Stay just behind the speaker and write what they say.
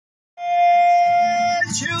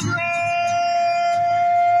children,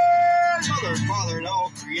 mother, father, and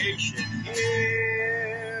all creation.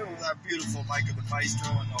 Here with our beautiful Micah the Maestro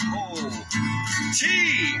and the whole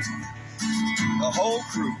team, the whole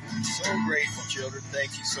crew. So grateful, children.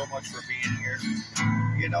 Thank you so much for being here.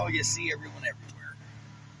 You know, you see everyone everywhere.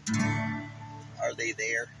 Are they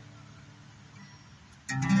there?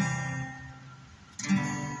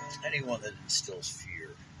 Anyone that instills fear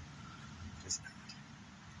is not.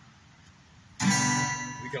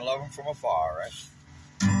 We can love them from afar, right?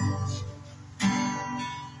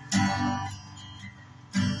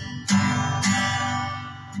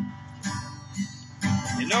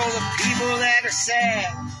 You know, the people that are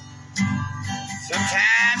sad,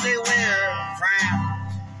 sometimes they wear a frown.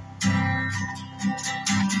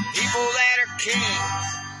 People that are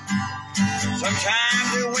kings,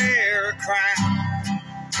 sometimes they wear a crown.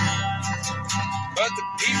 But the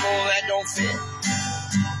people that don't fit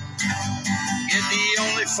get the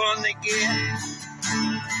only fun they get.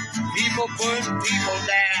 People putting people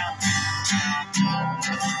down.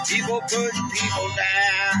 People putting people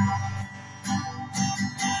down.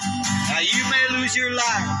 Now you may lose your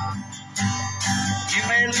life. You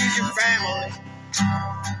may lose your family.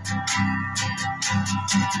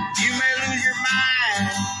 You may lose your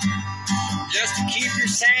mind just to keep your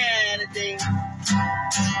sanity.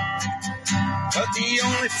 But the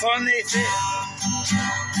only fun they fit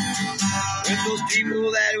with those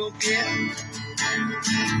people that will get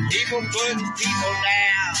people putting people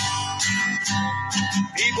down.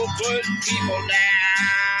 People putting people down.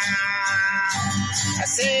 I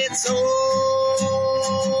say it's so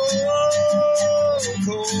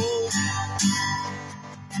cold.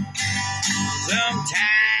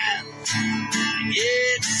 Sometimes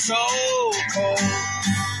it's so cold.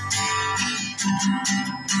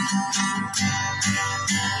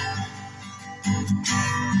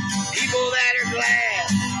 People that are glad,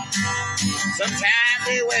 sometimes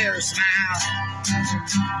they wear a smile.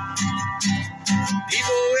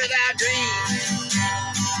 People without dreams,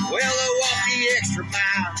 well, they'll walk the extra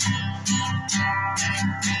mile.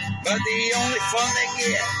 But the only fun they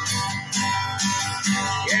get,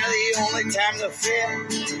 yeah, the only time they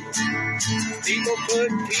fit, people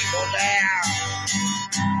putting people down.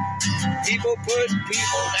 People putting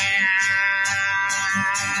people down.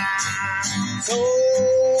 So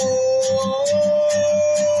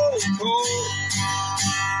cold.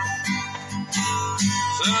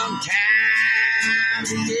 Sometimes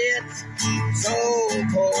it gets so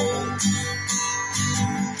cold.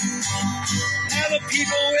 Now the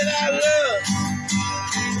people without love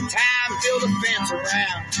sometimes build a fence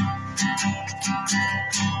around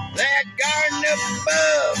that garden up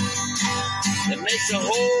above that makes the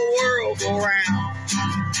whole world go round.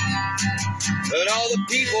 But all the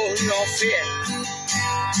people who don't fit,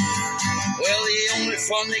 well, the only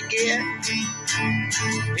fun they get,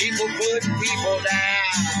 people putting people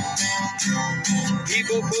down.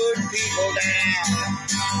 People putting people down.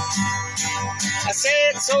 I say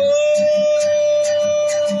it's so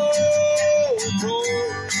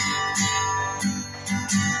cold.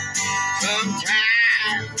 Sometimes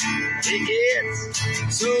it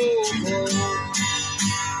gets so cold.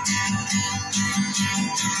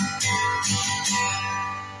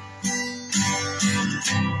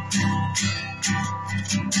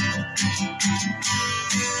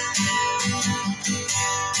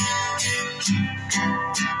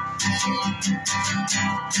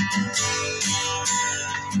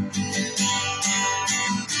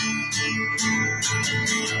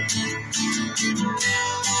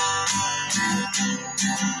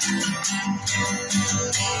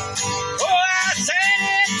 Oh, I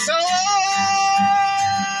said it's so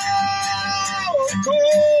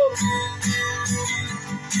cold.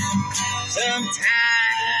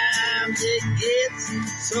 Sometimes it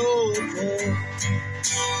gets so cold.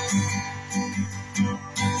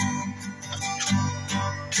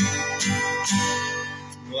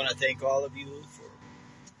 I want to thank all of you for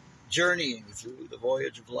journeying through the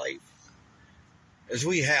voyage of life as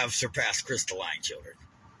we have surpassed crystalline, children.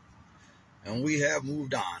 And we have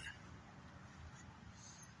moved on.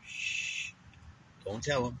 Shh. Don't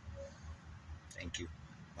tell them. Thank you.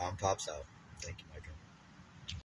 Mom pops out. Thank you.